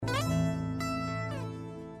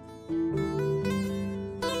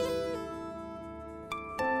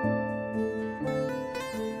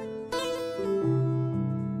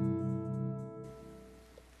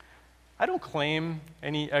don't claim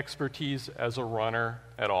any expertise as a runner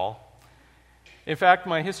at all. In fact,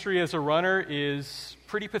 my history as a runner is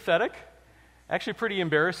pretty pathetic, actually pretty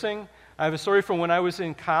embarrassing. I have a story from when I was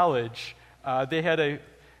in college. They had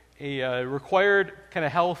a required kind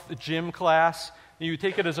of health gym class. You would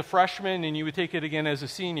take it as a freshman, and you would take it again as a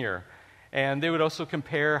senior. And they would also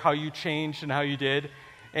compare how you changed and how you did.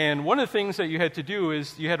 And one of the things that you had to do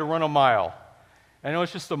is you had to run a mile. I know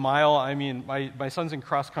it's just a mile. I mean, my son's in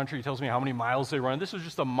cross country. He tells me how many miles they run. This was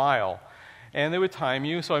just a mile. And they would time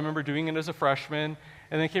you. So I remember doing it as a freshman.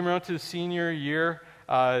 And then it came around to the senior year.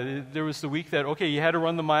 There was the week that, okay, you had to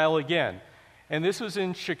run the mile again. And this was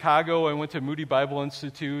in Chicago. I went to Moody Bible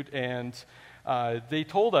Institute. And they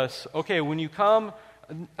told us, okay, when you come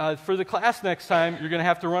for the class next time, you're going to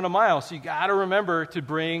have to run a mile. So you got to remember to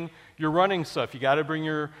bring your running stuff. You got to bring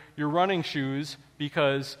your running shoes,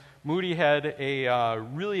 because Moody had a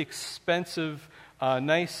really expensive,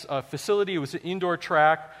 nice facility. It was an indoor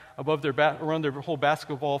track above around their whole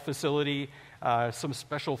basketball facility, some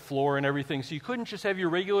special floor and everything. So you couldn't just have your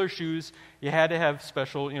regular shoes. You had to have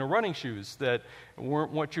special, running shoes that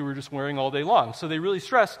weren't what you were just wearing all day long. So they really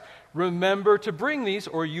stressed, remember to bring these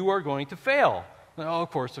or you are going to fail. Oh,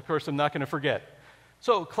 of course, I'm not going to forget.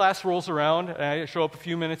 So class rolls around, and I show up a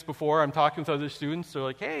few minutes before. I'm talking with other students. They're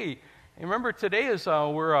like, hey, remember today is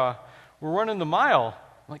we're running the mile.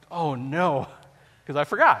 I'm like, oh no, because I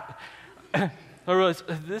forgot. I realized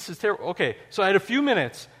this is terrible. Okay, so I had a few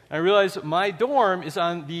minutes. And I realized my dorm is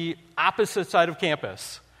on the opposite side of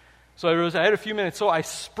campus. So I realized I had a few minutes. So I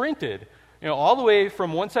sprinted, all the way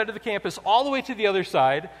from one side of the campus all the way to the other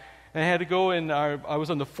side. And I had to go, and I was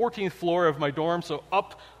on the 14th floor of my dorm. So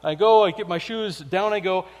up I go, I get my shoes, down I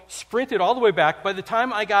go, sprinted all the way back. By the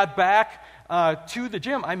time I got back to the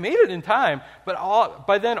gym, I made it in time, but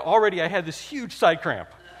by then already I had this huge side cramp.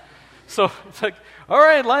 So it's like, all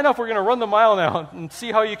right, line up, we're going to run the mile now and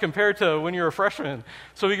see how you compare to when you were a freshman.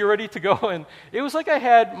 So we get ready to go, and it was like I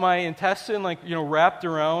had my intestine wrapped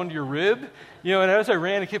around your rib, and as I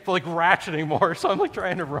ran, it kept ratcheting more, so I'm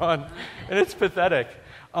trying to run, and it's pathetic.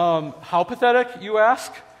 How pathetic, you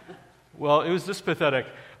ask? Well, it was this pathetic.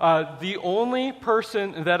 The only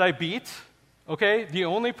person that I beat, the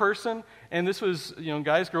only person, and this was,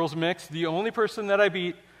 guys, girls mixed, the only person that I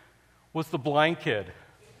beat was the blind kid.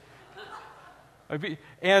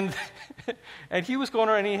 And he was going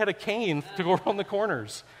around, and he had a cane to go around the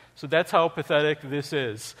corners. So that's how pathetic this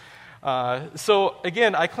is. So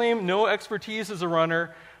again, I claim no expertise as a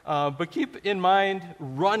runner, but keep in mind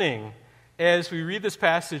running as we read this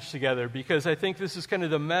passage together, because I think this is kind of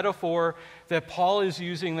the metaphor that Paul is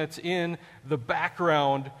using that's in the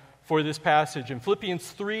background for this passage. In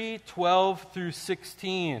Philippians 3:12 through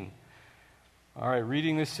 16. All right,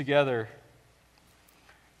 reading this together.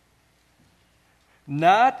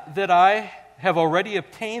 Not that I have already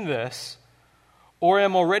obtained this or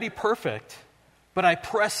am already perfect, but I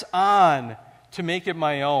press on to make it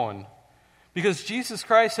my own, because Jesus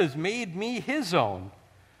Christ has made me his own.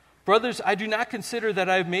 Brothers, I do not consider that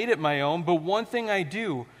I have made it my own, but one thing I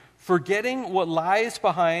do, forgetting what lies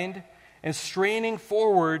behind and straining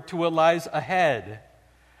forward to what lies ahead.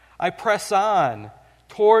 I press on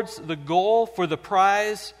towards the goal for the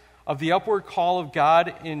prize of the upward call of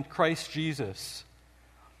God in Christ Jesus.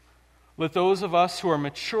 Let those of us who are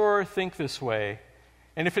mature think this way,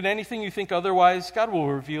 and if in anything you think otherwise, God will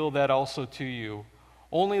reveal that also to you.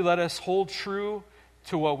 Only let us hold true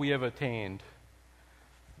to what we have attained.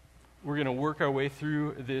 We're going to work our way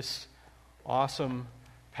through this awesome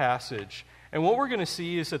passage. And what we're going to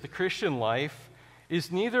see is that the Christian life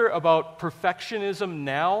is neither about perfectionism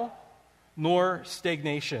now nor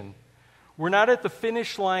stagnation. We're not at the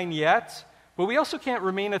finish line yet, but we also can't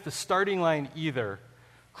remain at the starting line either.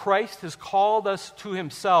 Christ has called us to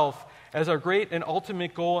himself as our great and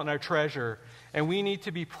ultimate goal and our treasure, and we need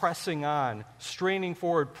to be pressing on, straining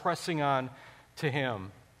forward, pressing on to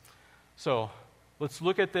him. So let's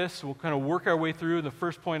look at this. We'll kind of work our way through. The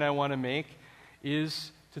first point I want to make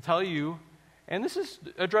is to tell you, and this is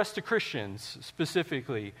addressed to Christians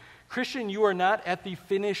specifically, Christian, you are not at the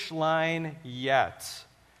finish line yet.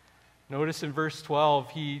 Notice in verse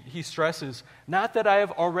 12, he stresses, not that I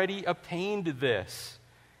have already obtained this.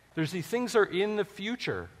 There's these things are in the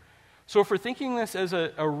future. So if we're thinking this as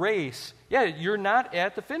a race, you're not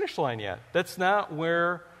at the finish line yet. That's not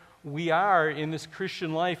where we are in this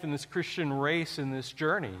Christian life, in this Christian race, in this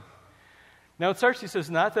journey. Now it starts, he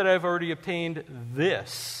says, not that I've already obtained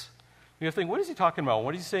this. You have to think, what is he talking about?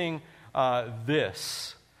 What is he saying,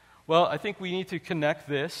 this? Well, I think we need to connect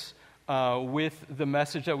this with the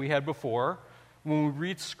message that we had before. When we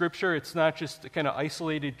read Scripture, it's not just kind of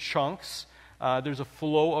isolated chunks. There's a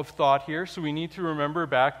flow of thought here, so we need to remember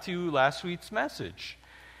back to last week's message.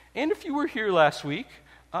 And if you were here last week,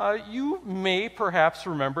 you may perhaps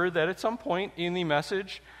remember that at some point in the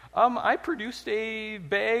message, I produced a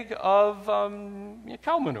bag of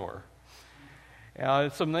cow manure.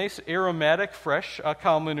 Some nice aromatic, fresh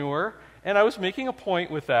cow manure. And I was making a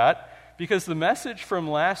point with that because the message from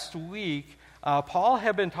last week, Paul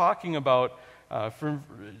had been talking about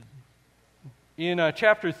in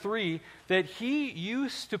chapter 3 that he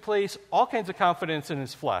used to place all kinds of confidence in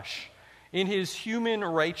his flesh, in his human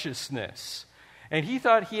righteousness. And he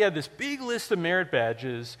thought he had this big list of merit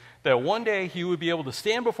badges that one day he would be able to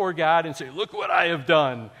stand before God and say, look what I have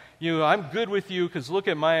done. I'm good with you because look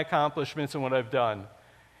at my accomplishments and what I've done.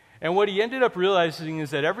 And what he ended up realizing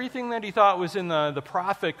is that everything that he thought was in the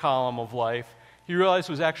profit column of life, he realized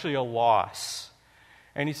was actually a loss.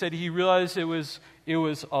 And he said he realized it was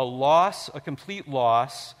a loss, a complete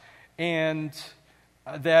loss, and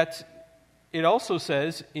that it also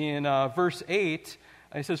says in verse 8,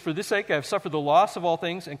 it says, for this sake I have suffered the loss of all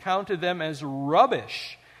things and counted them as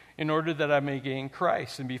rubbish in order that I may gain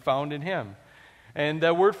Christ and be found in him. And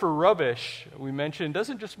that word for rubbish, we mentioned,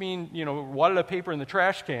 doesn't just mean, wadded up paper in the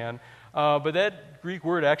trash can, but that Greek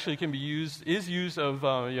word actually is used of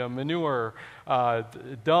manure,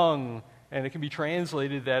 dung, and it can be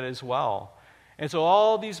translated that as well. And so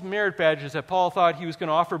all these merit badges that Paul thought he was going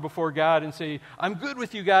to offer before God and say, I'm good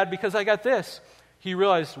with you, God, because I got this. He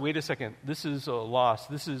realized, wait a second, this is a loss.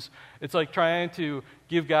 It's like trying to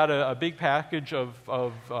give God a big package of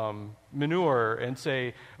manure and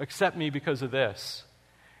say, accept me because of this.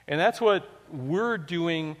 And that's what we're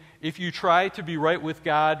doing if you try to be right with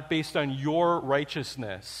God based on your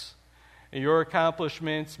righteousness, and your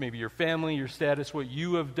accomplishments, maybe your family, your status, what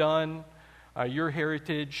you have done, your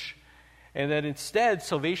heritage. And that instead,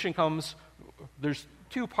 salvation comes, there's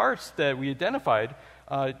two parts that we identified,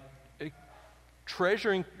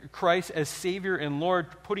 treasuring Christ as Savior and Lord,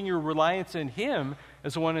 putting your reliance in Him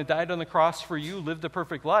as the one who died on the cross for you, lived a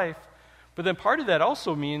perfect life. But then part of that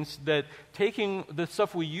also means that taking the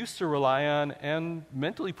stuff we used to rely on and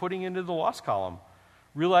mentally putting it into the lost column,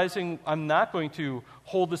 realizing I'm not going to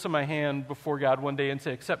hold this in my hand before God one day and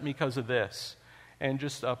say, accept me because of this, and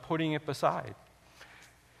just putting it beside.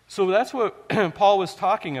 So that's what Paul was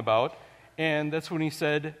talking about. And that's when he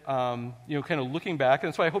said, kind of looking back, and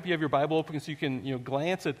that's why I hope you have your Bible open so you can,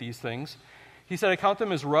 glance at these things. He said, I count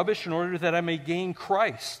them as rubbish in order that I may gain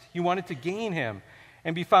Christ. He wanted to gain Him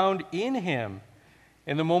and be found in Him.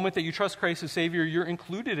 And the moment that you trust Christ as Savior, you're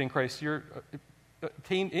included in Christ. You're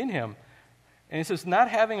attained in Him. And he says, not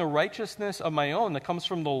having a righteousness of my own that comes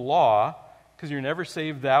from the law, because you're never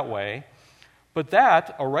saved that way, but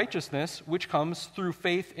that, a righteousness, which comes through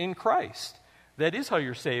faith in Christ. That is how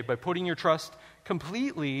you're saved, by putting your trust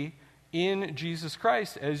completely in Jesus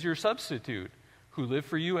Christ as your substitute, who lived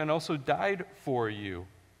for you and also died for you.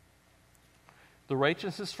 The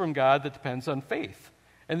righteousness from God that depends on faith.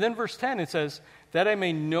 And then verse 10, it says, that I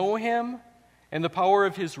may know Him and the power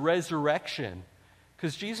of His resurrection.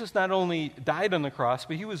 Because Jesus not only died on the cross,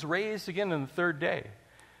 but He was raised again on the third day,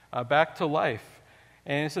 back to life.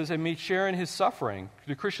 And it says, I may share in His suffering.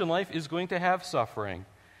 The Christian life is going to have suffering.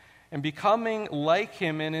 And becoming like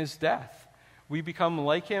Him in His death. We become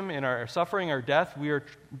like Him in our suffering, our death. We are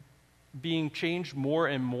being changed more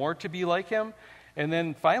and more to be like Him. And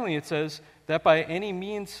then finally it says that by any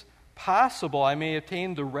means possible I may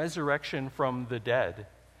attain the resurrection from the dead.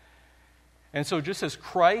 And so just as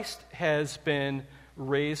Christ has been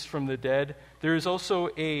raised from the dead, there is also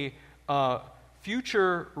a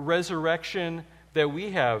future resurrection that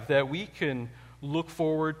we have, that we can look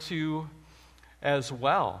forward to as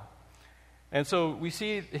well. And so we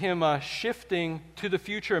see him shifting to the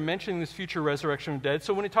future and mentioning this future resurrection of the dead.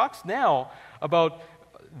 So when he talks now about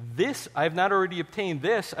this, I have not already obtained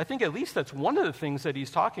this, I think at least that's one of the things that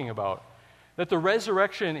he's talking about. That the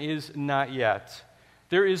resurrection is not yet.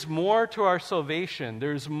 There is more to our salvation.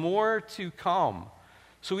 There's more to come.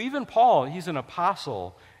 So even Paul, he's an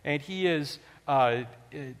apostle, and he is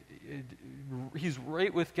he's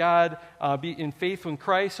right with God, in faith in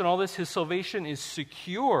Christ and all this. His salvation is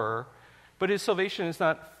secure, but his salvation is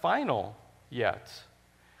not final yet.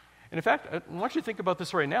 And in fact, I want you to think about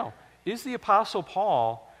this right now. Is the Apostle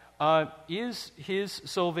Paul, is his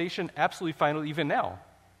salvation absolutely final even now?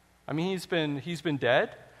 I mean, he's been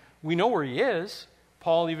dead. We know where he is.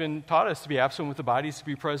 Paul even taught us to be absent with the bodies, to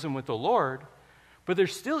be present with the Lord. But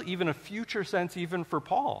there's still even a future sense even for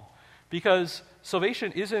Paul. Because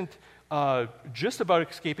salvation isn't just about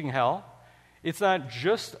escaping hell. It's not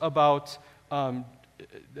just about,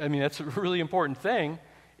 that's a really important thing.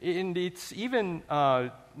 And it's even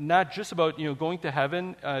not just about going to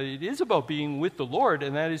heaven. It is about being with the Lord,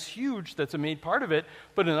 and that is huge. That's a main part of it.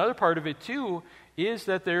 But another part of it, too, is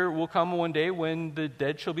that there will come one day when the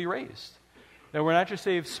dead shall be raised. That we're not just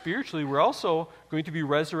saved spiritually, we're also going to be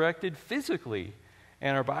resurrected physically,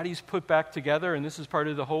 and our bodies put back together, and this is part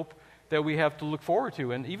of the hope that we have to look forward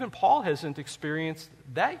to. And even Paul hasn't experienced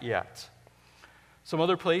that yet. Some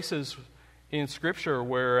other places in Scripture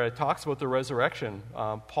where it talks about the resurrection,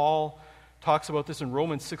 Paul talks about this in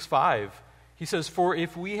Romans 6:5. He says, "For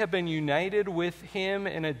if we have been united with him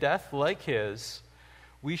in a death like his,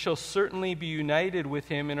 we shall certainly be united with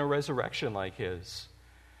him in a resurrection like his."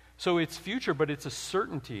 So it's future, but it's a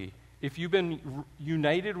certainty. If you've been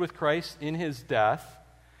united with Christ in his death,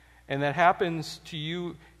 and that happens to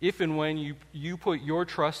you if and when you put your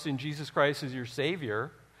trust in Jesus Christ as your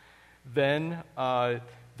Savior, then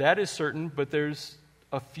that is certain, but there's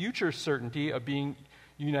a future certainty of being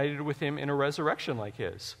united with him in a resurrection like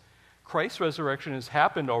his. Christ's resurrection has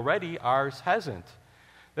happened already, ours hasn't.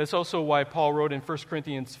 That's also why Paul wrote in 1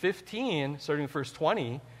 Corinthians 15, starting in verse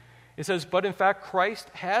 20, it says, "But in fact Christ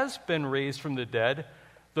has been raised from the dead,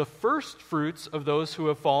 the first fruits of those who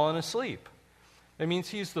have fallen asleep." That means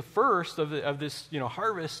he's the first of this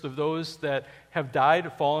harvest of those that have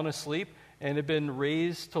died, fallen asleep, and have been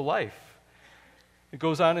raised to life. It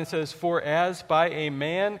goes on and says, "For as by a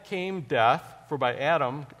man came death," for by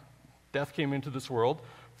Adam death came into this world,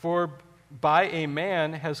 "for by a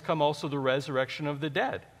man has come also the resurrection of the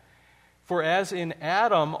dead. For as in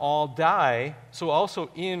Adam all die, so also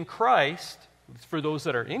in Christ," for those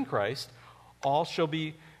that are in Christ, "all shall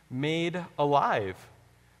be made alive.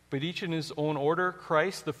 But each in his own order,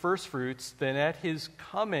 Christ the firstfruits, then at his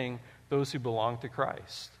coming those who belong to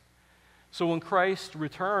Christ." So when Christ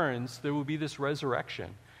returns, there will be this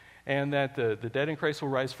resurrection. And that the dead in Christ will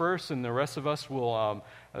rise first, and the rest of us will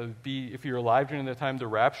be, if you're alive during that time, the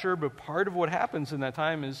rapture. But part of what happens in that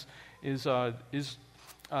time is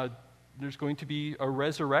there's going to be a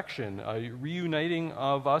resurrection, a reuniting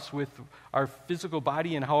of us with our physical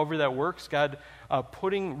body, and however that works, God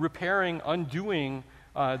repairing, undoing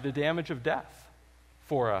the damage of death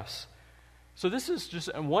for us. So this is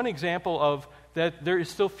just one example of that there is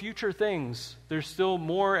still future things. There's still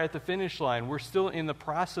more at the finish line. We're still in the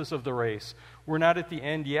process of the race. We're not at the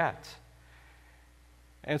end yet.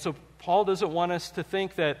 And so Paul doesn't want us to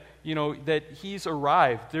think that, that he's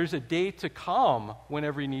arrived. There's a day to come when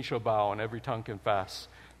every knee shall bow and every tongue confess.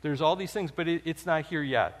 There's all these things, but it's not here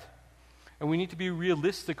yet. And we need to be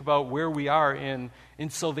realistic about where we are in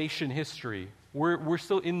salvation history. We're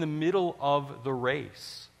still in the middle of the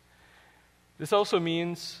race. This also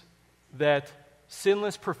means that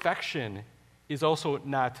sinless perfection is also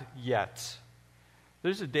not yet.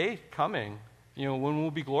 There's a day coming, when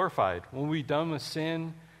we'll be glorified, when we'll be done with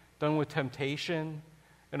sin, done with temptation,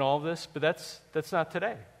 and all this, but that's not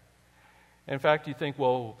today. In fact, you think,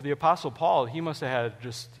 well, the Apostle Paul, he must have had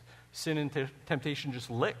just sin and temptation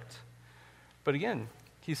just licked. But again,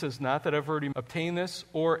 he says, "Not that I've already obtained this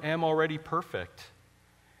or am already perfect."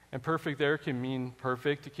 And perfect there can mean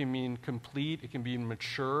perfect, it can mean complete, it can mean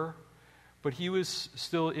mature. But he was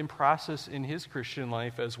still in process in his Christian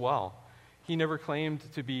life as well. He never claimed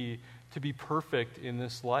to be perfect in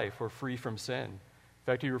this life or free from sin. In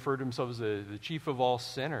fact, he referred to himself as the chief of all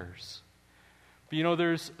sinners. But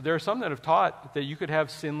there are some that have taught that you could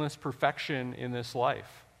have sinless perfection in this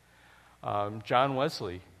life. John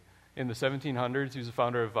Wesley, in the 1700s, he was the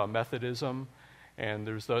founder of Methodism. And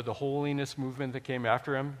there's the holiness movement that came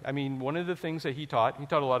after him. I mean, one of the things that he taught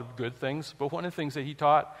a lot of good things, but one of the things that he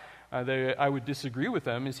taught that I would disagree with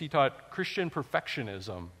him is he taught Christian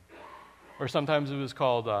perfectionism. Or sometimes it was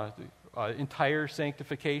called entire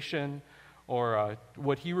sanctification, or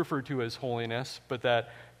what he referred to as holiness, but that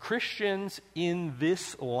Christians in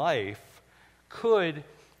this life could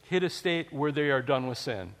hit a state where they are done with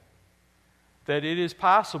sin. That it is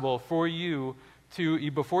possible for you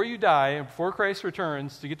to, before you die and before Christ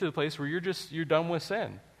returns, to get to the place where you're done with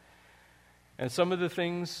sin. And some of the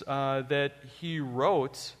things that he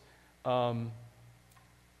wrote, he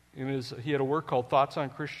had a work called Thoughts on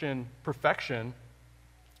Christian Perfection.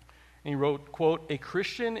 And he wrote, quote, "A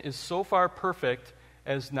Christian is so far perfect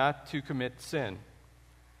as not to commit sin."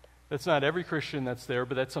 That's not every Christian that's there,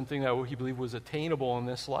 but that's something that he believed was attainable in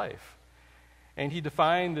this life. And he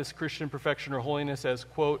defined this Christian perfection or holiness as,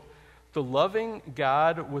 quote, "The loving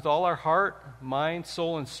God with all our heart, mind,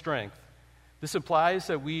 soul, and strength." This implies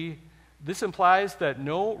that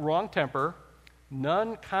no wrong temper,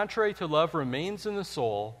 none contrary to love remains in the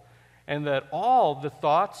soul, and that all the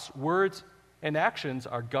thoughts, words, and actions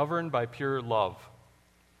are governed by pure love.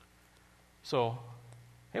 So,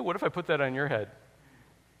 Hey, what if I put that on your head?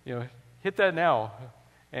 Hit that now.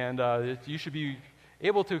 And you should be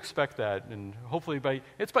able to expect that. And hopefully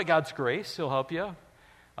it's by God's grace He'll help you.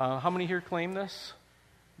 How many here claim this?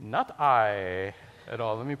 Not I at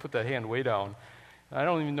all. Let me put that hand way down. I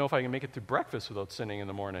don't even know if I can make it to breakfast without sinning in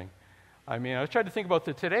the morning. I was trying to think about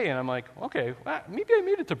that today, and I'm like, okay, maybe I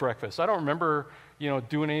made it to breakfast. I don't remember,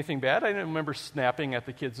 doing anything bad. I didn't remember snapping at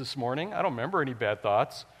the kids this morning. I don't remember any bad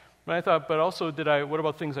thoughts. But I thought, but also, what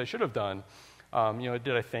about things I should have done?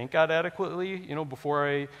 Did I thank God adequately, before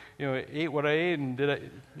I, ate what I ate? And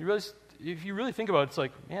you realize, if you really think about it, it's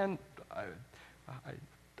like, man,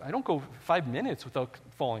 I don't go 5 minutes without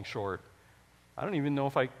falling short. I don't even know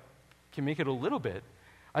if I can make it a little bit.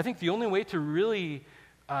 I think the only way to really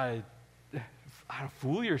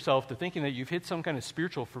fool yourself to thinking that you've hit some kind of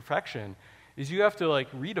spiritual perfection is you have to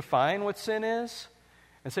redefine what sin is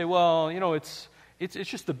and say, well, it's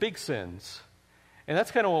just the big sins. And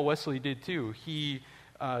that's kind of what Wesley did too. He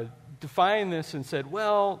defined this and said,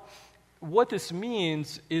 well, what this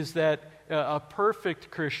means is that a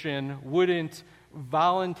perfect Christian wouldn't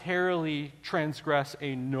voluntarily transgress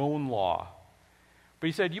a known law. But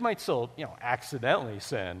he said you might still, accidentally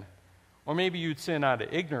sin. Or maybe you'd sin out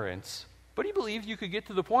of ignorance. But he believed you could get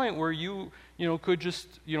to the point where you could just,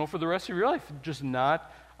 for the rest of your life, just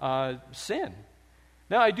not sin.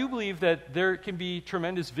 Now, I do believe that there can be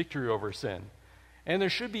tremendous victory over sin. And there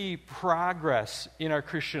should be progress in our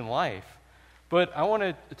Christian life. But I want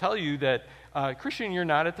to tell you that, Christian, you're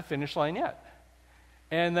not at the finish line yet.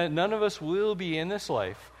 And that none of us will be in this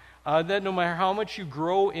life. That no matter how much you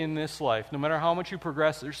grow in this life, no matter how much you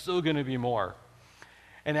progress, there's still going to be more.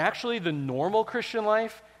 And actually, the normal Christian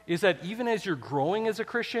life is that even as you're growing as a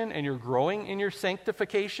Christian and you're growing in your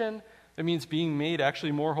sanctification, that means being made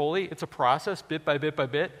actually more holy. It's a process, bit by bit by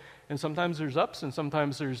bit. And sometimes there's ups and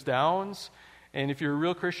sometimes there's downs. And if you're a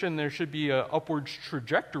real Christian, there should be an upward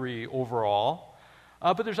trajectory overall.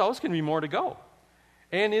 But there's always going to be more to go.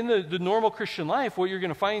 And in the normal Christian life, what you're going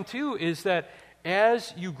to find too is that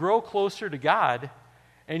as you grow closer to God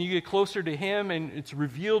and you get closer to Him and it's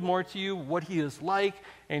revealed more to you what He is like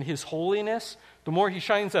and His holiness, the more He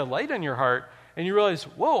shines that light on your heart and you realize,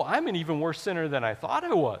 whoa, I'm an even worse sinner than I thought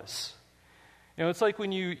I was. It's like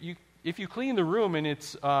when if you clean the room and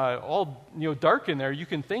it's all dark in there, you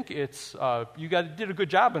can think it's you did a good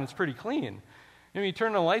job and it's pretty clean. You turn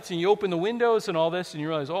on the lights and you open the windows and all this and you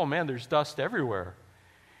realize, oh man, there's dust everywhere.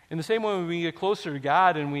 In the same way, when we get closer to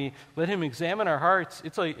God and we let Him examine our hearts,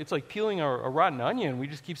 it's like peeling a rotten onion. We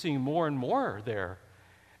just keep seeing more and more there.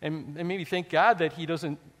 And maybe thank God that He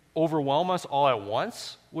doesn't overwhelm us all at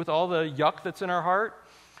once with all the yuck that's in our heart,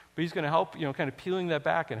 but He's going to help, kind of peeling that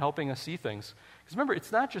back and helping us see things. Because remember,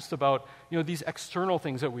 it's not just about, these external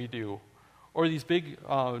things that we do or these big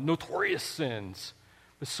notorious sins,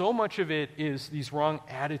 but so much of it is these wrong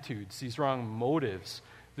attitudes, these wrong motives,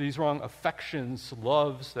 these wrong affections,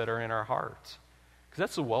 loves that are in our hearts. Because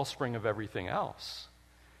that's the wellspring of everything else.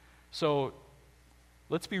 So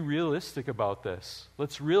let's be realistic about this.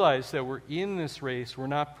 Let's realize that we're in this race. We're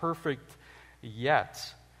not perfect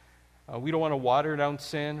yet. We don't want to water down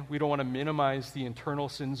sin. We don't want to minimize the internal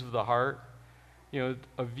sins of the heart.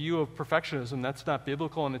 A view of perfectionism, that's not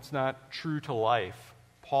biblical and it's not true to life.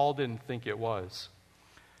 Paul didn't think it was.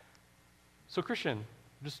 So Christian,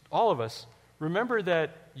 just all of us, remember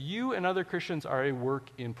that you and other Christians are a work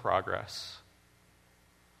in progress.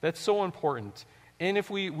 That's so important. And if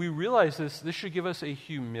we realize this should give us a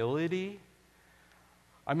humility.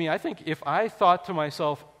 I think if I thought to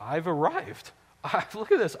myself, I've arrived.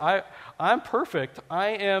 Look at this. I'm perfect. I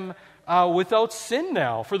am without sin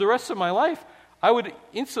now for the rest of my life. I would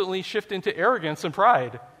instantly shift into arrogance and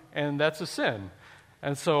pride. And that's a sin.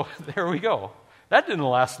 And so there we go. That didn't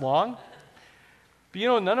last long. But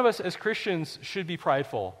none of us as Christians should be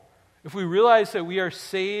prideful. If we realize that we are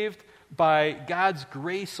saved by God's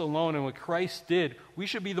grace alone and what Christ did, we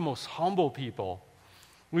should be the most humble people.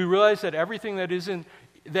 We realize that everything that is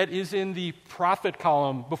in the prophet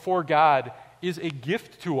column before God is a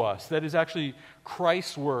gift to us. That is actually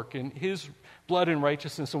Christ's work and His blood and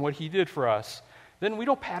righteousness and what He did for us. Then we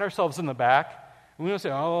don't pat ourselves in the back. And we don't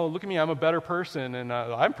say, oh, look at me, I'm a better person and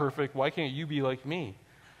I'm perfect. Why can't you be like me?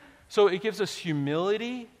 So it gives us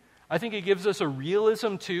humility. I think it gives us a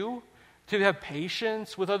realism, too, to have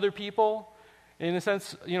patience with other people. In a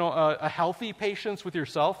sense, a healthy patience with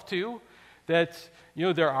yourself, too. That,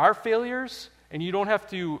 there are failures, and you don't have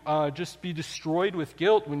to just be destroyed with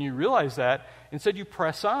guilt when you realize that. Instead, you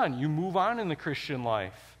press on. You move on in the Christian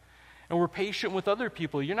life. And we're patient with other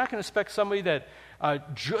people. You're not going to expect somebody that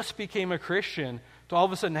just became a Christian to all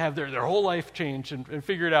of a sudden have their whole life changed and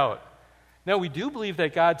figure it out. Now, we do believe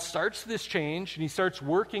that God starts this change, and he starts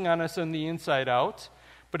working on us on the inside out,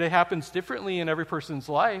 but it happens differently in every person's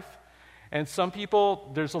life. And some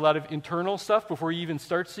people, there's a lot of internal stuff before you even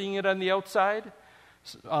start seeing it on the outside.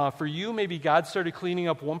 For you, maybe God started cleaning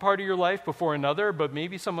up one part of your life before another, but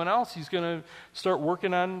maybe someone else, he's going to start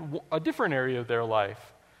working on a different area of their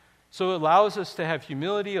life. So it allows us to have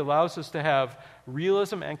humility, allows us to have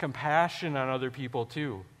realism and compassion on other people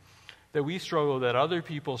too. That we struggle, that other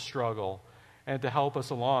people struggle, and to help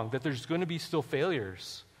us along. That there's going to be still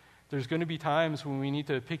failures. There's going to be times when we need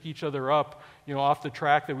to pick each other up, off the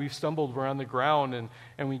track that we've stumbled, we're on the ground,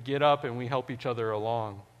 and we get up and we help each other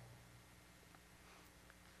along.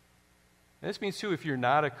 And this means, too, if you're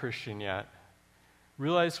not a Christian yet,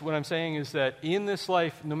 realize what I'm saying is that in this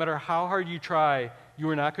life, no matter how hard you try, you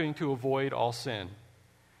are not going to avoid all sin.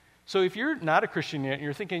 So if you're not a Christian yet and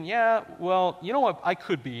you're thinking, yeah, well, you know what, I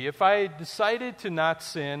could be. If I decided to not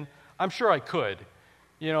sin, I'm sure I could.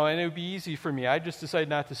 And it would be easy for me. I just decided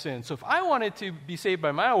not to sin. So if I wanted to be saved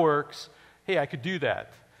by my works, hey, I could do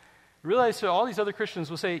that. Realize that all these other Christians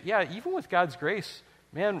will say, yeah, even with God's grace,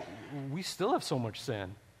 man, we still have so much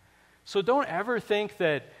sin. So don't ever think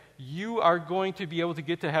that you are going to be able to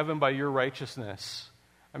get to heaven by your righteousness.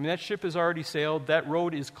 I mean, that ship has already sailed. That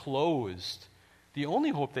road is closed. The only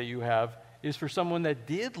hope that you have is for someone that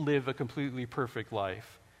did live a completely perfect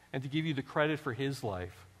life and to give you the credit for his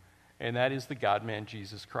life. And that is the God-man,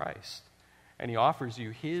 Jesus Christ. And he offers you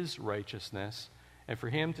his righteousness and for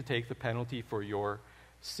him to take the penalty for your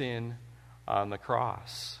sin on the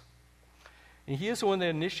cross. And he is the one that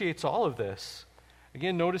initiates all of this.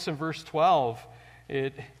 Again, notice in verse 12,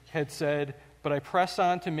 it had said, but I press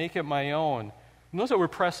on to make it my own. Notice that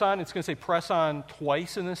word press on, it's going to say press on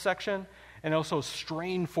twice in this section, and also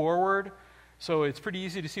strain forward. So it's pretty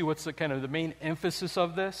easy to see what's the kind of the main emphasis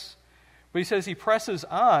of this. But he says he presses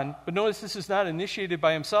on, but notice this is not initiated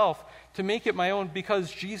by himself, to make it my own because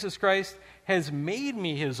Jesus Christ has made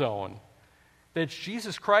me his own. That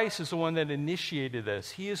Jesus Christ is the one that initiated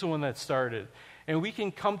this. He is the one that started. And we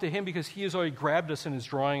can come to him because he has already grabbed us and is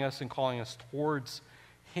drawing us and calling us towards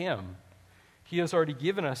him. He has already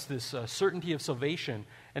given us this certainty of salvation,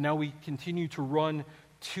 and now we continue to run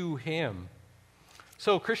to him.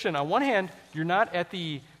 So, Christian, on one hand, you're not at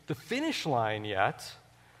the finish line yet,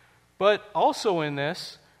 but also in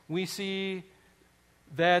this, we see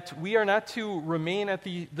that we are not to remain at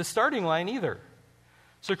the starting line either.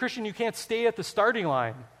 So, Christian, you can't stay at the starting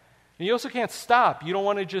line. And you also can't stop. You don't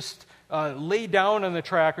want to just lay down on the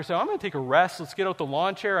track or say, I'm going to take a rest. Let's get out the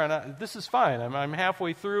lawn chair. And this is fine. I'm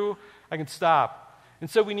halfway through. I can stop.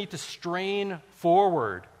 Instead, we need to strain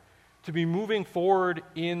forward, to be moving forward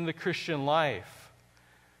in the Christian life.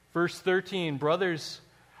 Verse 13, brothers,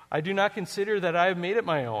 I do not consider that I have made it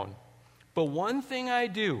my own. But one thing I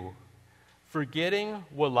do, forgetting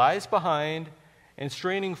what lies behind and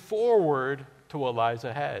straining forward to what lies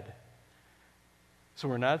ahead. So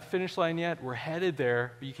we're not at the finish line yet. We're headed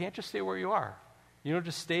there, but you can't just stay where you are. You don't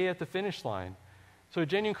just stay at the finish line. So a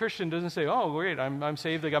genuine Christian doesn't say, oh, great, I'm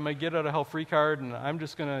saved. I got my get out of hell free card, and I'm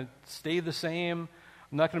just going to stay the same.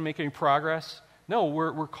 I'm not going to make any progress. No,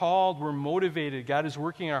 we're called, we're motivated. God is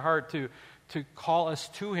working in our heart to call us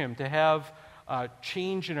to him, to have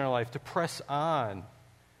change in our life, to press on.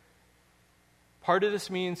 Part of this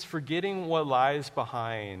means forgetting what lies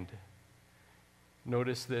behind.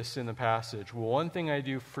 Notice this in the passage. Well, one thing I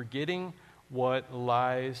do, forgetting what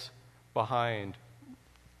lies behind.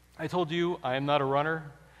 I told you I am not a runner.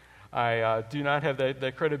 I do not have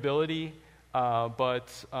that credibility,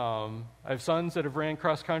 but I have sons that have ran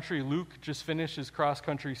cross-country. Luke just finished his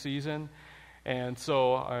cross-country season, and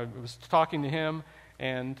so I was talking to him,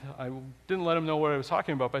 and I didn't let him know what I was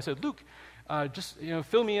talking about, but I said, Luke, just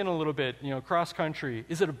fill me in a little bit, cross-country.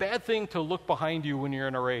 Is it a bad thing to look behind you when you're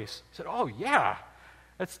in a race? He said, oh, yeah.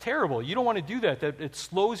 That's terrible. You don't want to do that. It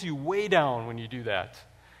slows you way down when you do that.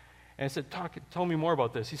 And I said, tell me more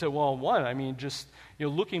about this. He said, well, just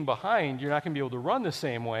looking behind, you're not going to be able to run the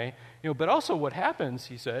same way. But also what happens,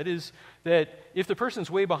 he said, is that if the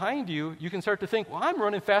person's way behind you, you can start to think, well, I'm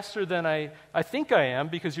running faster than I think I am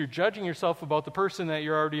because you're judging yourself about the person that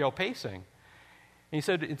you're already outpacing. And he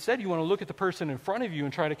said, instead, you want to look at the person in front of you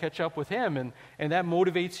and try to catch up with him, and that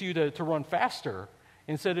motivates you to run faster.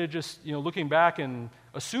 Instead of just looking back and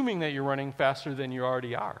assuming that you're running faster than you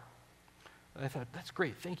already are. And I thought, that's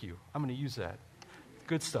great, thank you. I'm going to use that.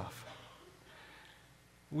 Good stuff.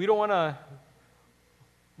 We don't want to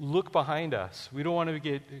look behind us. We don't want to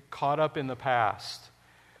get caught up in the past.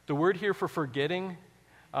 The word here for forgetting,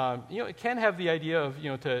 it can have the idea of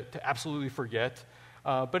to absolutely forget,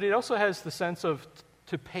 but it also has the sense of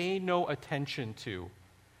to pay no attention to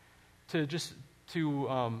to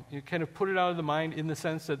kind of put it out of the mind in the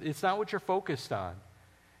sense that it's not what you're focused on.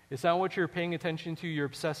 It's not what you're paying attention to, you're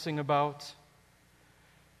obsessing about.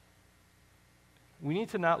 We need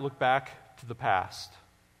to not look back to the past.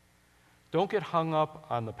 Don't get hung up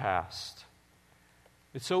on the past.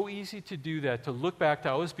 It's so easy to do that, to look back,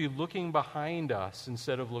 to always be looking behind us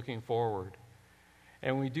instead of looking forward.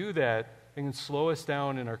 And when we do that, it can slow us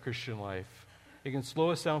down in our Christian life. It can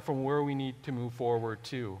slow us down from where we need to move forward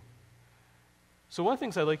to. So one of the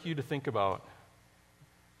things I'd like you to think about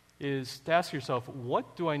is to ask yourself,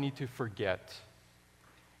 what do I need to forget?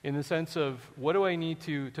 In the sense of, what do I need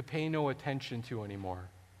to pay no attention to anymore?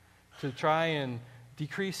 To try and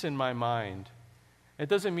decrease in my mind. It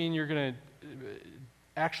doesn't mean you're going to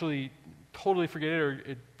actually totally forget it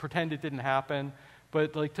or pretend it didn't happen,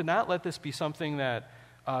 but like to not let this be something that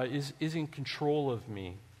is in control of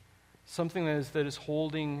me, something that is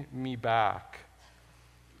holding me back.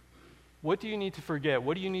 What do you need to forget?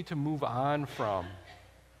 What do you need to move on from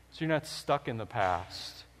so you're not stuck in the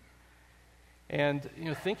past? And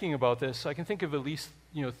thinking about this, I can think of at least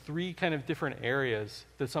three kind of different areas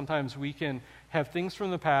that sometimes we can have things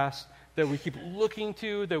from the past that we keep looking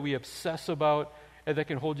to, that we obsess about, and that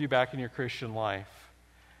can hold you back in your Christian life.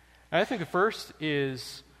 And I think the first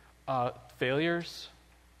is failures,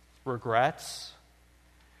 regrets.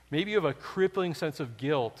 Maybe you have a crippling sense of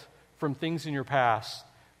guilt from things in your past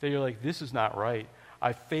that you're like, this is not right.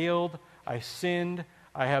 I failed, I sinned,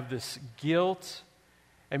 I have this guilt.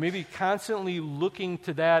 And maybe constantly looking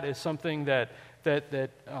to that as something that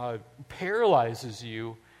paralyzes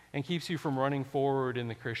you and keeps you from running forward in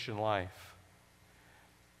the Christian life.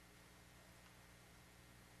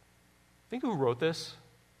 Think who wrote this?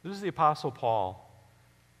 This is the Apostle Paul.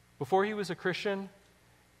 Before he was a Christian,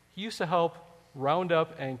 he used to help round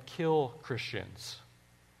up and kill Christians.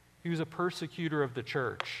 He was a persecutor of the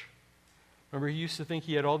church. Remember, he used to think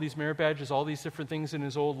he had all these merit badges, all these different things in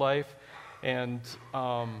his old life. And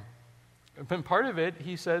part of it,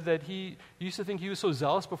 he said that he used to think he was so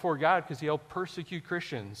zealous before God because he helped persecute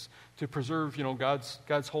Christians to preserve,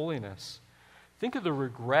 God's holiness. Think of the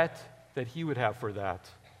regret that he would have for that.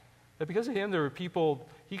 That because of him, there were people,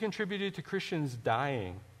 he contributed to Christians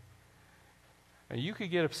dying. And you could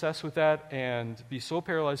get obsessed with that and be so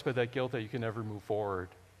paralyzed by that guilt that you can never move forward.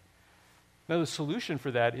 Now, the solution for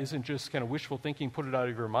that isn't just kind of wishful thinking, put it out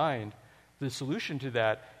of your mind. The solution to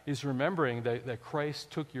that is remembering that Christ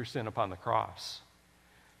took your sin upon the cross,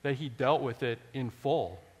 that he dealt with it in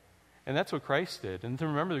full. And that's what Christ did. And to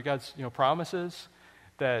remember that God's promises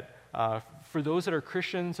that for those that are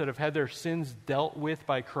Christians that have had their sins dealt with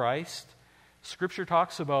by Christ, Scripture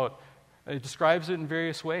talks about, it describes it in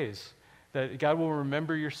various ways, that God will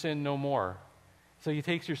remember your sin no more. So he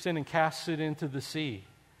takes your sin and casts it into the sea.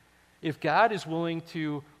 If God is willing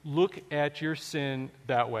to look at your sin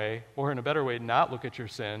that way, or in a better way, not look at your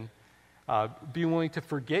sin, be willing to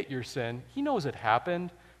forget your sin, he knows it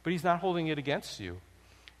happened, but he's not holding it against you.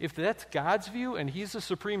 If that's God's view and he's the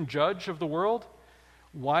supreme judge of the world,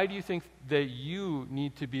 why do you think that you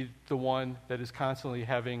need to be the one that is constantly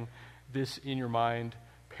having this in your mind,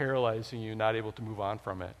 paralyzing you, not able to move on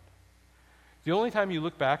from it? The only time you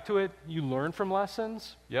look back to it, you learn from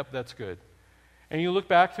lessons, yep, that's good. And you look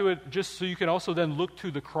back to it just so you can also then look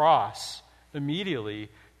to the cross immediately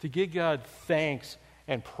to give God thanks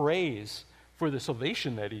and praise for the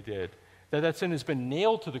salvation that he did. That sin has been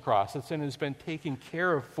nailed to the cross. That sin has been taken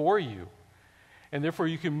care of for you. And therefore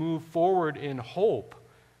you can move forward in hope,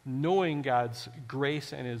 knowing God's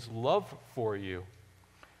grace and his love for you.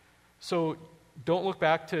 So don't look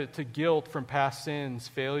back to guilt from past sins,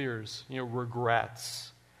 failures,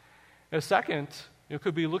 regrets. And second, it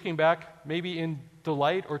could be looking back maybe in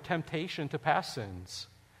delight or temptation to past sins.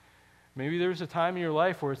 Maybe there's a time in your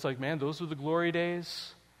life where it's like, man, those were the glory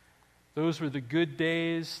days. Those were the good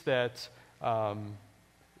days that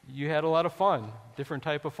you had a lot of fun, different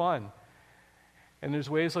type of fun. And there's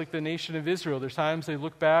ways like the nation of Israel. There's times they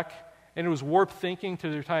look back and it was warped thinking to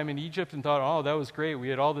their time in Egypt and thought, oh, that was great. We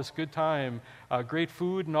had all this good time, great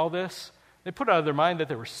food and all this. They put out of their mind that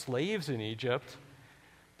they were slaves in Egypt.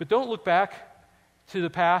 But don't look back to the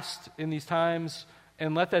past in these times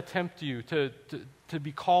and let that tempt you to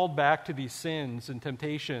be called back to these sins and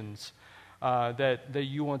temptations that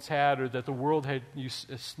you once had or that the world had you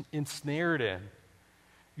ensnared in.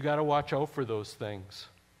 You got to watch out for those things.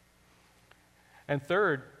 And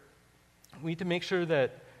third, we need to make sure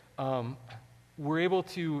that we're able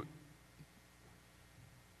to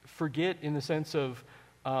forget in the sense of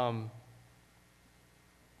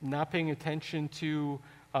not paying attention to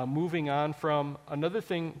moving on from. Another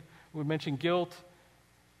thing, we mentioned guilt,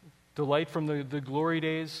 delight from the glory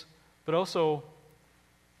days. But also,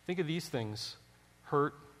 think of these things: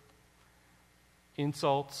 hurt,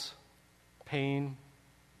 insults, pain,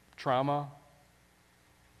 trauma,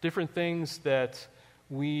 different things that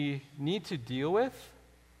we need to deal with,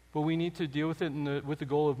 but we need to deal with it with the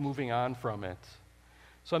goal of moving on from it.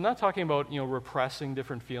 So I'm not talking about, repressing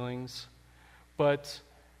different feelings, but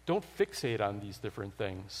don't fixate on these different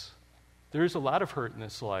things. There is a lot of hurt in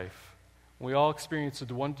this life. We all experience it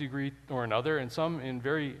to one degree or another, and some in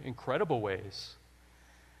very incredible ways.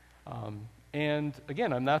 And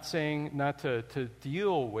again, I'm not saying not to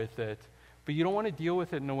deal with it, but you don't want to deal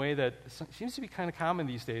with it in a way that seems to be kind of common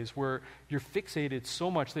these days, where you're fixated so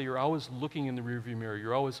much that you're always looking in the rearview mirror.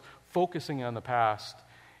 You're always focusing on the past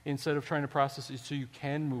instead of trying to process it so you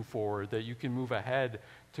can move forward, that you can move ahead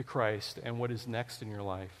to Christ and what is next in your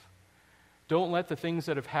life. Don't let the things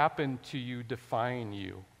that have happened to you define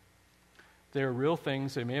you. They are real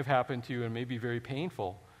things. They may have happened to you and may be very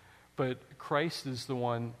painful, but Christ is the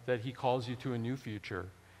one that he calls you to a new future.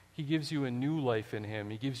 He gives you a new life in him.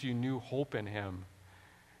 He gives you new hope in him.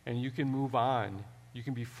 And you can move on. You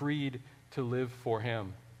can be freed to live for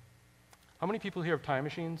him. How many people here have time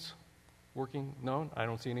machines working? No? I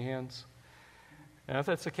don't see any hands. And if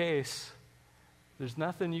that's the case, there's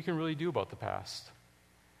nothing you can really do about the past.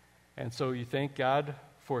 And so you thank God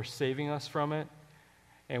for saving us from it,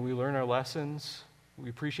 and we learn our lessons, we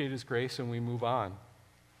appreciate his grace, and we move on.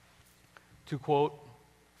 To quote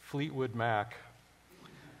Fleetwood Mac,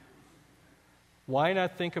 "Why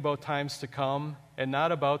not think about times to come and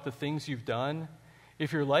not about the things you've done?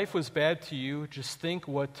 If your life was bad to you, just think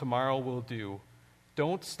what tomorrow will do.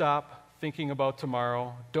 Don't stop thinking about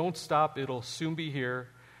tomorrow. Don't stop, it'll soon be here.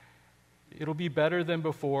 It'll be better than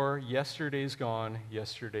before. Yesterday's gone,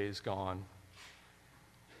 yesterday's gone."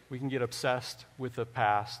 We can get obsessed with the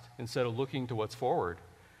past instead of looking to what's forward.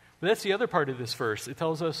 But that's the other part of this verse. It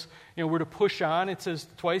tells us, we're to push on. It says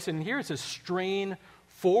twice, and here it says strain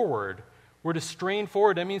forward. We're to strain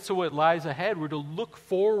forward. That means to what lies ahead. We're to look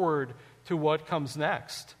forward to what comes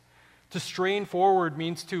next. To strain forward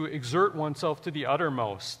means to exert oneself to the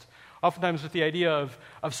uttermost, oftentimes with the idea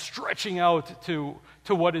of stretching out to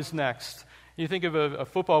what is next. You think of a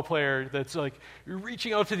football player that's like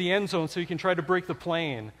reaching out to the end zone so he can try to break the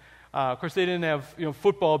plane. Of course, they didn't have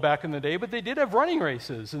football back in the day, but they did have running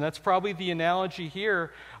races, and that's probably the analogy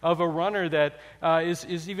here of a runner that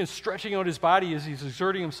is even stretching out his body as he's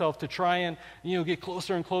exerting himself to try and get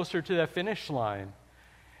closer and closer to that finish line.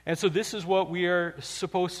 And so this is what we are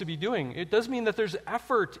supposed to be doing. It does mean that there's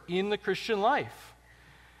effort in the Christian life.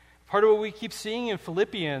 Part of what we keep seeing in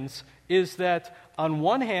Philippians is that on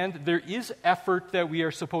one hand, there is effort that we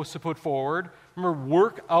are supposed to put forward. Remember,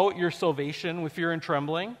 work out your salvation with fear and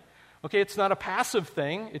trembling. Okay, it's not a passive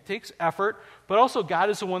thing. It takes effort, but also God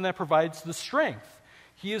is the one that provides the strength.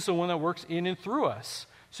 He is the one that works in and through us.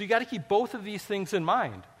 So you got to keep both of these things in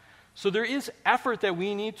mind. So there is effort that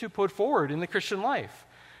we need to put forward in the Christian life.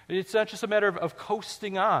 It's not just a matter of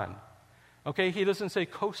coasting on. Okay, he doesn't say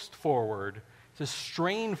coast forward. He says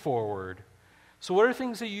strain forward. So what are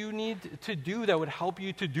things that you need to do that would help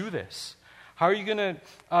you to do this? How are you going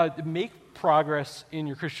to make progress in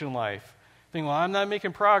your Christian life? Think, well, I'm not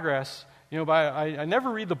making progress. I never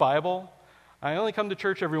read the Bible. I only come to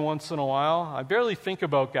church every once in a while. I barely think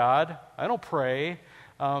about God. I don't pray.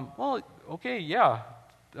 Maybe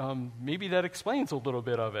that explains a little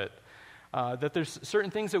bit of it. That there's certain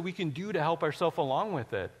things that we can do to help ourselves along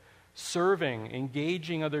with it. Serving,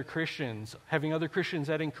 engaging other Christians, having other Christians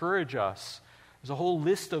that encourage us. There's a whole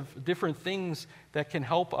list of different things that can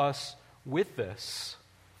help us with this.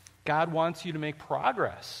 God wants you to make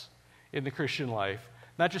progress in the Christian life.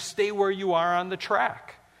 Not just stay where you are on the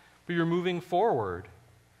track, but you're moving forward.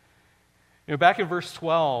 Back in verse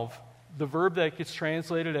 12, the verb that gets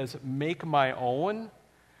translated as make my own,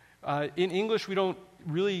 in English we don't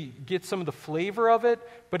really get some of the flavor of it,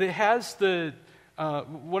 but it has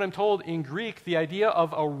what I'm told in Greek, the idea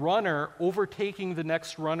of a runner overtaking the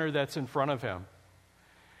next runner that's in front of him.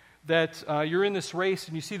 That you're in this race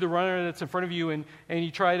and you see the runner that's in front of you and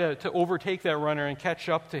you try to overtake that runner and catch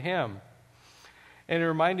up to him. And it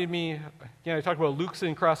reminded me, I talked about Luke's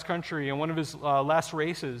in cross country, and one of his last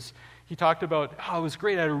races, he talked about, it was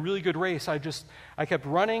great, I had a really good race. I kept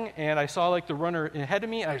running, and I saw the runner ahead of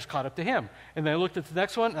me, and I just caught up to him. And then I looked at the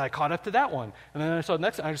next one, and I caught up to that one. And then I saw the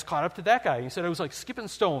next one, and I just caught up to that guy. And he said I was like skipping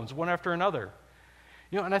stones, one after another.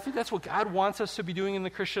 And I think that's what God wants us to be doing in the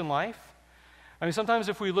Christian life. I mean, sometimes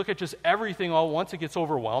if we look at just everything all at once, it gets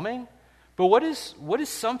overwhelming. But what is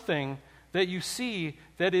something that you see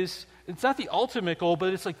that is, it's not the ultimate goal,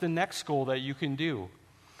 but it's like the next goal that you can do?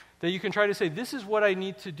 That you can try to say, this is what I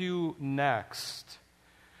need to do next.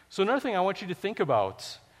 So another thing I want you to think about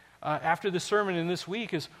after the sermon in this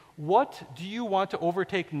week is, what do you want to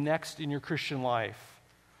overtake next in your Christian life?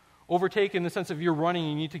 Overtake in the sense of you're running,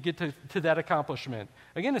 you need to get to that accomplishment.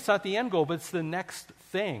 Again, it's not the end goal, but it's the next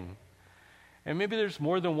thing. And maybe there's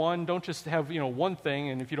more than one. Don't just have, one thing,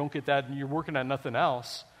 and if you don't get that, you're working on nothing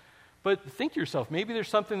else. But think to yourself, maybe there's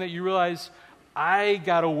something that you realize, I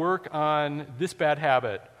got to work on this bad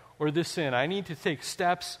habit or this sin. I need to take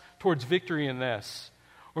steps towards victory in this.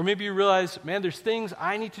 Or maybe you realize, man, there's things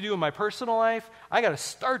I need to do in my personal life I got to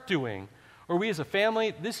start doing. Or we as a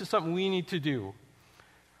family, this is something we need to do.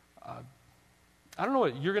 I don't know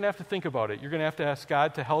what, you're going to have to think about it. You're going to have to ask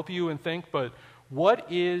God to help you and think, but what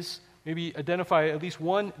is, maybe identify at least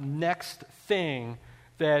one next thing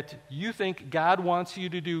that you think God wants you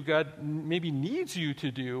to do, God maybe needs you to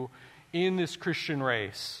do in this Christian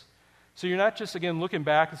race. So you're not just, again, looking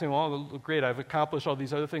back and saying, well, great, I've accomplished all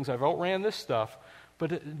these other things, I've outran this stuff,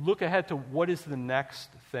 but look ahead to what is the next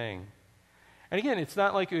thing. And again, it's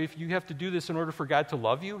not like if you have to do this in order for God to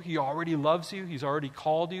love you. He already loves you. He's already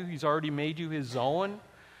called you. He's already made you his own.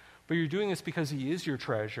 But you're doing this because he is your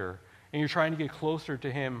treasure, and you're trying to get closer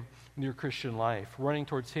to him in your Christian life, running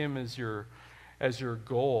towards him as your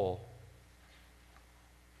goal.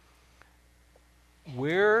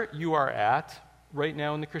 Where you are at right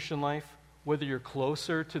now in the Christian life, whether you're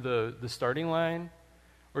closer to the starting line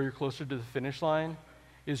or you're closer to the finish line,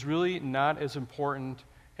 is really not as important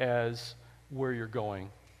as where you're going.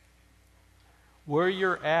 Where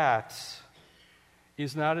you're at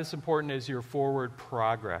is not as important as your forward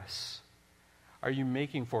progress. Are you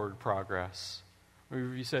making forward progress? Or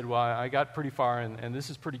you said, well, I got pretty far and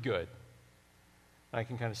this is pretty good. I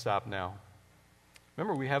can kind of stop now.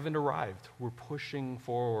 Remember, we haven't arrived. We're pushing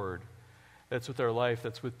forward. That's with our life.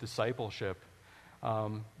 That's with discipleship.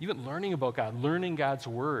 Even learning about God, learning God's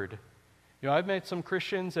word. I've met some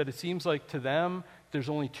Christians that it seems like to them there's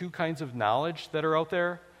only two kinds of knowledge that are out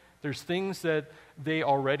there. There's things that they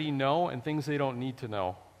already know and things they don't need to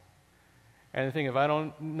know. And I think if I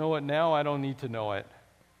don't know it now, I don't need to know it.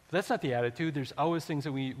 But that's not the attitude. There's always things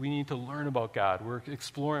that we need to learn about God. We're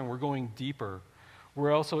exploring. We're going deeper.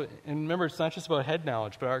 We're also, and remember, it's not just about head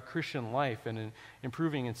knowledge, but our Christian life and in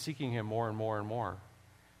improving and seeking him more and more and more.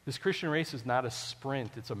 This Christian race is not a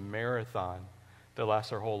sprint. It's a marathon that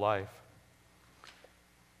lasts our whole life.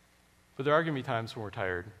 But there are going to be times when we're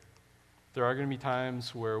tired. There are going to be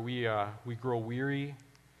times where we grow weary,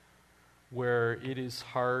 where it is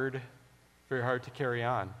hard, very hard to carry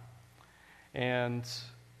on. But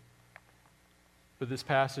this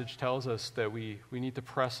passage tells us that we need to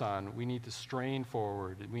press on. We need to strain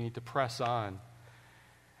forward. We need to press on.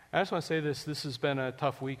 I just want to say this has been a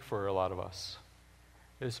tough week for a lot of us.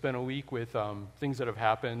 It's been a week with things that have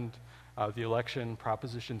happened, the election,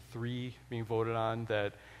 Proposition 3 being voted on,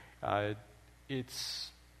 that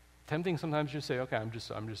it's tempting sometimes just to say, okay, I'm just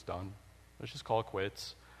done. Let's just call it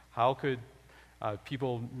quits. How could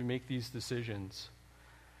people make these decisions?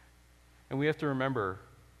 And we have to remember,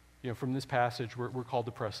 from this passage, we're called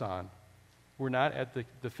to press on. We're not at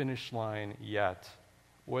the finish line yet,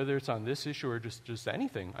 whether it's on this issue or just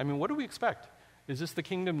anything. I mean, what do we expect? Is this the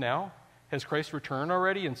kingdom now? Has Christ returned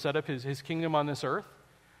already and set up his kingdom on this earth?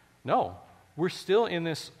 No. We're still in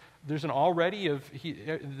this. There's an already of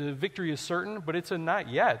the victory is certain, but it's a not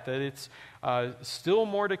yet, that it's still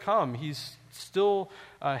more to come. He's still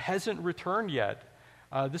hasn't returned yet.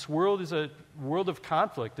 This world is a world of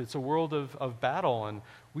conflict. It's a world of battle, and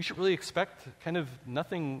we should really expect kind of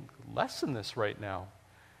nothing less than this right now.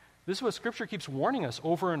 This is what Scripture keeps warning us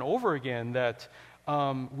over and over again, that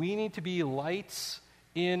we need to be lights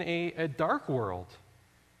in a dark world.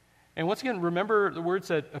 And once again, remember the words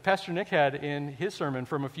that Pastor Nick had in his sermon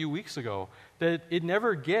from a few weeks ago, that it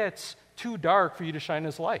never gets too dark for you to shine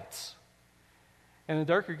as lights. And the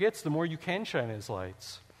darker it gets, the more you can shine as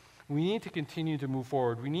lights. We need to continue to move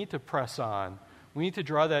forward. We need to press on. We need to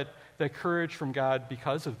draw that courage from God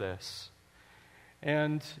because of this.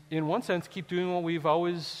 And in one sense, keep doing what we've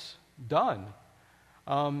always done.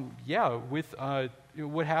 With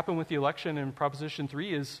what happened with the election in Proposition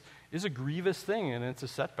 3 is a grievous thing, and it's a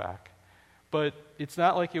setback. But it's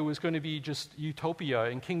not like it was going to be just utopia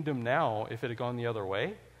and kingdom now if it had gone the other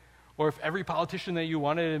way, or if every politician that you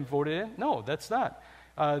wanted and voted in. No, that's not.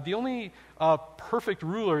 The only perfect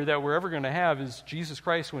ruler that we're ever going to have is Jesus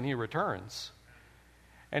Christ when he returns.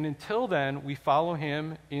 And until then, we follow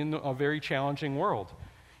him in a very challenging world.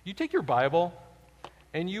 You take your Bible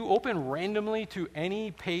and you open randomly to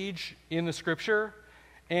any page in the Scripture,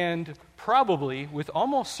 and probably, with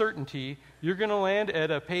almost certainty, you're going to land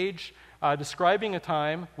at a page describing a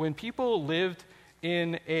time when people lived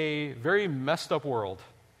in a very messed up world.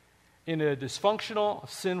 in a dysfunctional,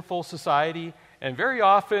 sinful society, and very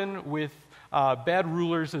often with bad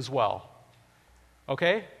rulers as well.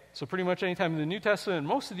 Okay? So pretty much anytime in the New Testament and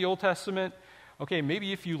most of the Old Testament, okay,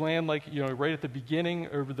 maybe if you land right at the beginning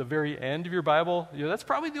or the very end of your Bible, that's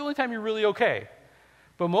probably the only time you're really okay.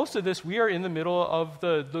 But most of this, we are in the middle of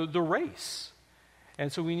the race.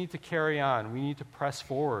 And so we need to carry on. We need to press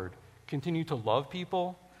forward, continue to love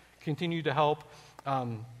people, continue to help.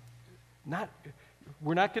 We're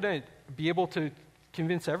not going to be able to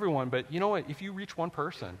convince everyone, but you know what? If you reach one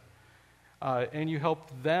person and you help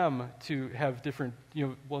them to have different,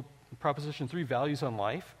 Proposition 3, values on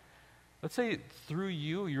life, let's say through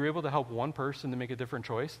you're able to help one person to make a different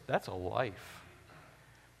choice, that's a life.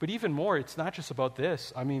 But even more, it's not just about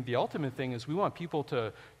this. I mean, the ultimate thing is we want people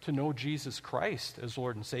to know Jesus Christ as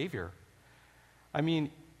Lord and Savior. I mean,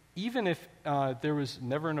 even if there was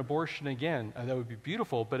never an abortion again, that would be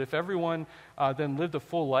beautiful. But if everyone then lived a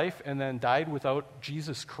full life and then died without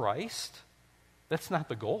Jesus Christ, that's not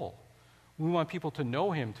the goal. We want people to know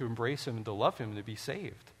Him, to embrace Him, and to love Him, and to be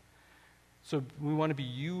saved. So we want to be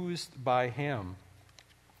used by Him.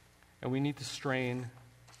 And we need to strain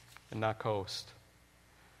and not coast.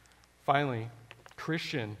 Finally,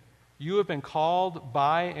 Christian, you have been called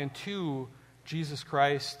by and to Jesus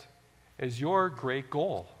Christ as your great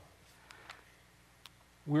goal.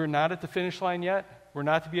 We're not at the finish line yet. We're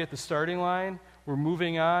not to be at the starting line. We're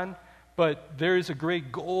moving on. But there is a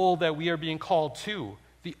great goal that we are being called to,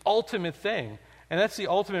 the ultimate thing. And that's the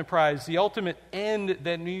ultimate prize, the ultimate end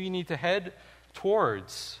that we need to head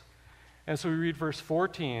towards. And so we read verse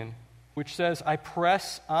 14, which says, I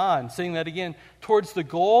press on, saying that again, towards the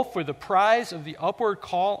goal for the prize of the upward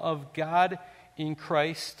call of God in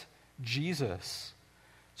Christ Jesus.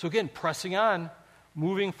 So again, pressing on,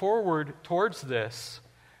 moving forward towards this,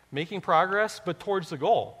 making progress, but towards the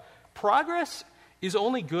goal. Progress is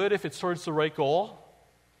only good if it's towards the right goal.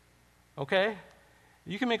 Okay?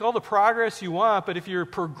 You can make all the progress you want, but if you're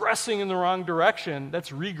progressing in the wrong direction,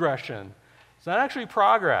 that's regression. It's not actually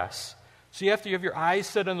progress. So you have to have your eyes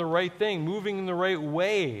set on the right thing, moving in the right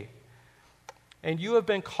way. And you have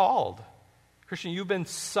been called. Christian, you've been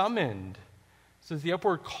summoned. This is the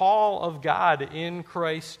upward call of God in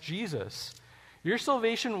Christ Jesus. Your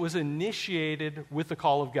salvation was initiated with the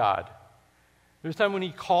call of God. There's a time when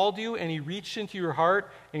He called you and He reached into your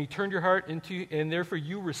heart and He turned your heart into, and therefore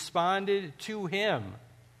you responded to Him.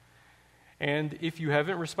 And if you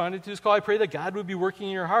haven't responded to His call, I pray that God would be working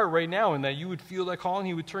in your heart right now and that you would feel that call and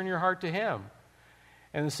He would turn your heart to Him.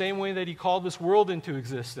 And the same way that He called this world into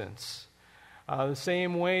existence, the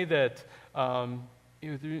same way that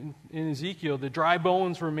in Ezekiel, the dry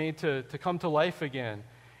bones were made to come to life again.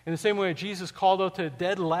 In the same way Jesus called out to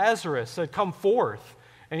dead Lazarus, said, come forth.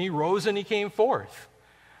 And he rose and he came forth.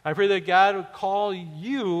 I pray that God would call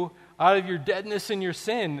you out of your deadness and your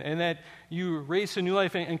sin and that you raise to new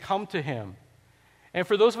life and come to Him. And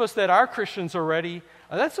for those of us that are Christians already,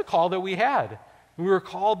 that's a call that we had. We were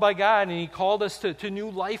called by God and He called us to new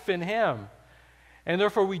life in Him. And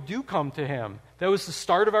therefore we do come to Him. That was the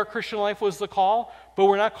start of our Christian life, was the call. But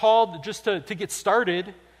we're not called just to get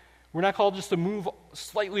started. We're not called just to move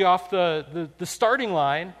slightly off the starting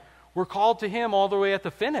line. We're called to Him all the way at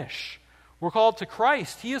the finish. We're called to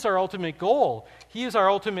Christ. He is our ultimate goal. He is our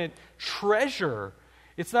ultimate treasure.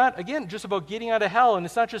 It's not, again, just about getting out of hell, and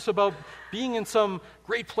it's not just about being in some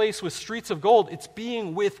great place with streets of gold. It's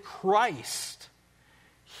being with Christ.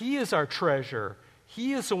 He is our treasure.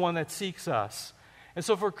 He is the one that seeks us. And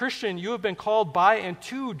so for a Christian, you have been called by and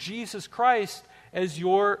to Jesus Christ as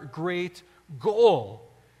your great goal.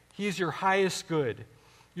 He is your highest good,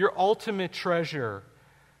 your ultimate treasure,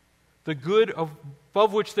 the good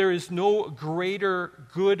above which there is no greater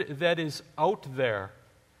good that is out there.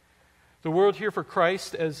 The word here for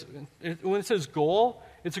Christ, when it says goal,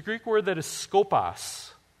 it's a Greek word that is skopos.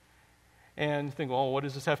 And you think, well, what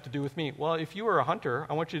does this have to do with me? Well, if you were a hunter,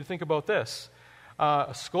 I want you to think about this. A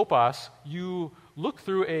skopos, you look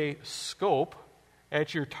through a scope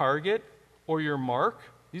at your target or your mark.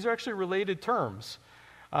 These are actually related terms.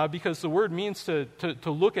 Because the word means to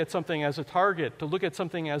look at something as a target, to look at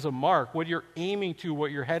something as a mark, what you're aiming to,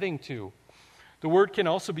 what you're heading to. The word can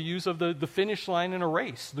also be used of the finish line in a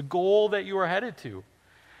race, the goal that you are headed to.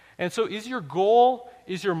 And so is your goal,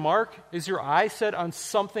 is your mark, is your eye set on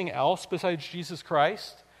something else besides Jesus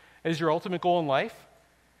Christ as your ultimate goal in life?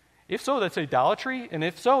 If so, that's idolatry. And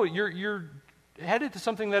if so, you're headed to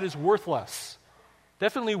something that is worthless.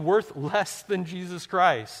 Definitely worth less than Jesus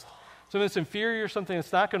Christ. Something that's inferior, something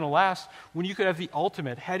that's not going to last, when you could have the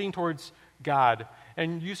ultimate, heading towards God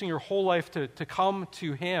and using your whole life to come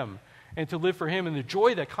to Him and to live for Him and the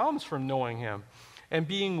joy that comes from knowing Him. and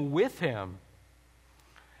being with him.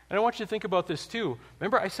 And I want you to think about this too.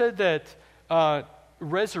 Remember, I said that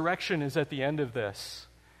resurrection is at the end of this,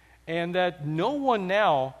 and that no one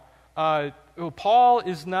now, Paul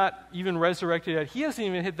is not even resurrected yet. He hasn't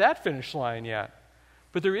even hit that finish line yet.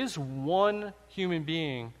 But there is one human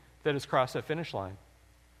being that has crossed that finish line.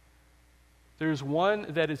 There's one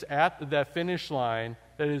that is at that finish line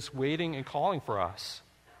that is waiting and calling for us.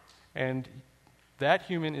 And that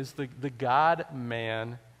human is the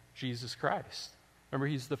God-man, Jesus Christ. Remember,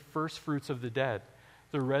 he's the first fruits of the dead,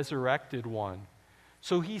 the resurrected one.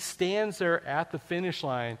 So he stands there at the finish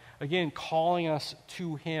line, again, calling us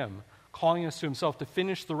to him, calling us to himself to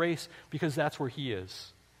finish the race, because that's where he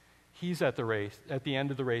is. He's at the race, at the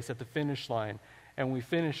end of the race, at the finish line. And when we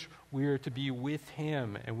finish, we are to be with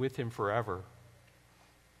him and with him forever.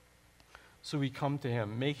 So we come to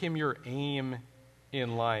him. Make him your aim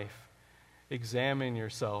in life. Examine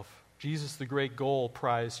yourself. Jesus, the great goal,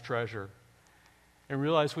 prized treasure. And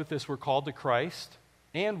realize with this, we're called to Christ,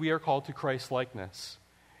 and we are called to Christ-likeness.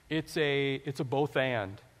 It's a both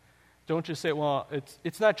and. Don't just say, well,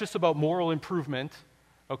 it's not just about moral improvement,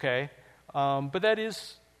 okay? But that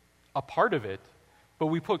is a part of it. But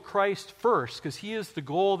we put Christ first because he is the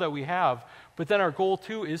goal that we have. But then our goal,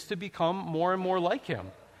 too, is to become more and more like him.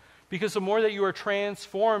 Because the more that you are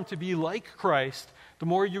transformed to be like Christ, the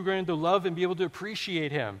more you're going to love and be able to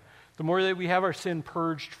appreciate him. The more that we have our sin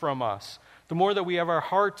purged from us. The more that we have our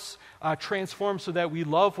hearts transformed so that we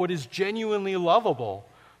love what is genuinely lovable.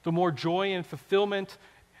 The more joy and fulfillment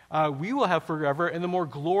we will have forever, and the more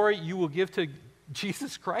glory you will give to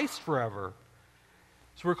Jesus Christ forever.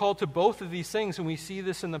 So we're called to both of these things, and we see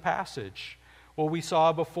this in the passage. What we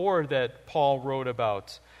saw before that Paul wrote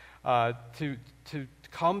about, to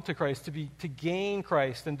come to Christ, to gain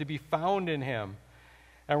Christ, and to be found in him.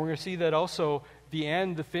 And we're going to see that also the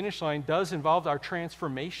end, the finish line, does involve our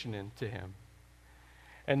transformation into him.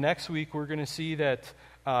 And next week we're going to see that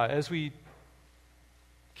as we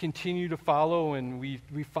continue to follow and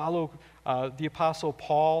we follow the Apostle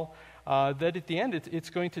Paul, that at the end it's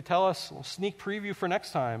going to tell us, a sneak preview for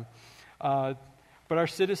next time, but our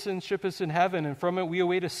citizenship is in heaven, and from it we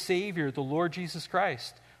await a Savior, the Lord Jesus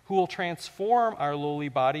Christ, who will transform our lowly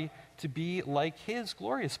body to be like his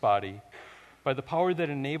glorious body, by the power that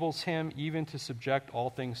enables him even to subject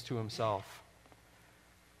all things to himself.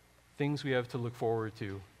 Things we have to look forward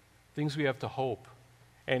to, things we have to hope.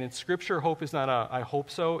 And in Scripture, hope is not a I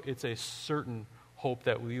hope so, it's a certain hope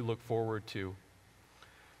that we look forward to.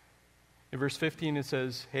 In verse 15 it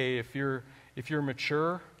says, hey, if you're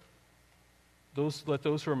mature, let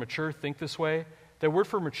those who are mature think this way. That word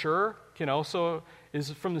for mature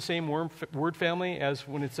is from the same word family as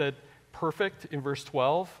when it said perfect in verse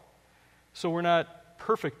 12. So we're not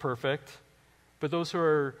perfect, but those who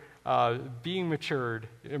are being matured,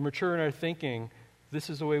 mature in our thinking, this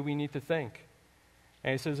is the way we need to think.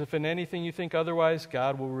 And he says, if in anything you think otherwise,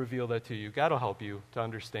 God will reveal that to you. God will help you to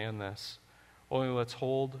understand this. Only let's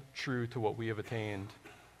hold true to what we have attained.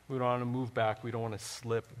 We don't want to move back. We don't want to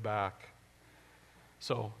slip back.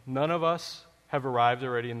 So none of us have arrived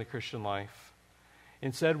already in the Christian life.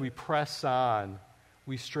 Instead, we press on.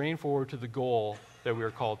 We strain forward to the goal that we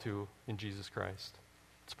are called to in Jesus Christ.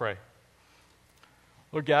 Let's pray.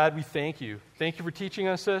 Lord God, we thank you. Thank you for teaching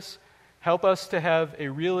us this. Help us to have a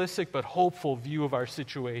realistic but hopeful view of our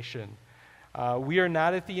situation. We are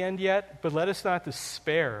not at the end yet, but let us not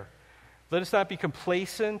despair. Let us not be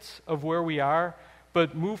complacent of where we are,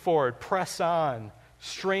 but move forward, press on,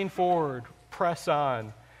 strain forward, press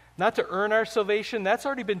on. Not to earn our salvation, that's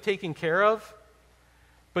already been taken care of,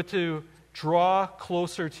 but to draw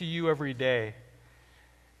closer to you every day.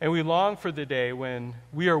 And we long for the day when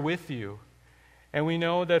we are with you. And we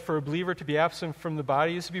know that for a believer to be absent from the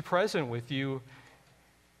body is to be present with you.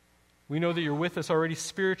 We know that you're with us already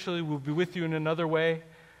spiritually. We'll be with you in another way.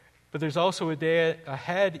 But there's also a day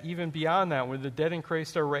ahead, even beyond that, where the dead in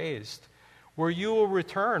Christ are raised, where you will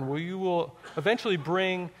return, where you will eventually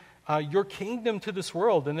bring your kingdom to this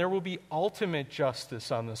world, and there will be ultimate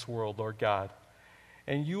justice on this world, Lord God.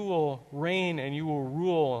 And you will reign and you will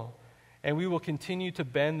rule, and we will continue to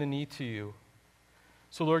bend the knee to you.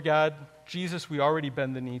 So, Lord God, Jesus, we already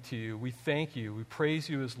bend the knee to you. We thank you. We praise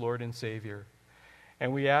you as Lord and Savior.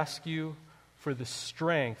 And we ask you for the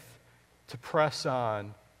strength to press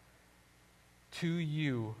on to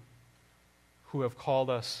you who have called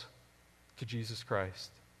us to Jesus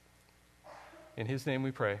Christ. In his name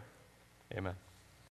we pray. Amen.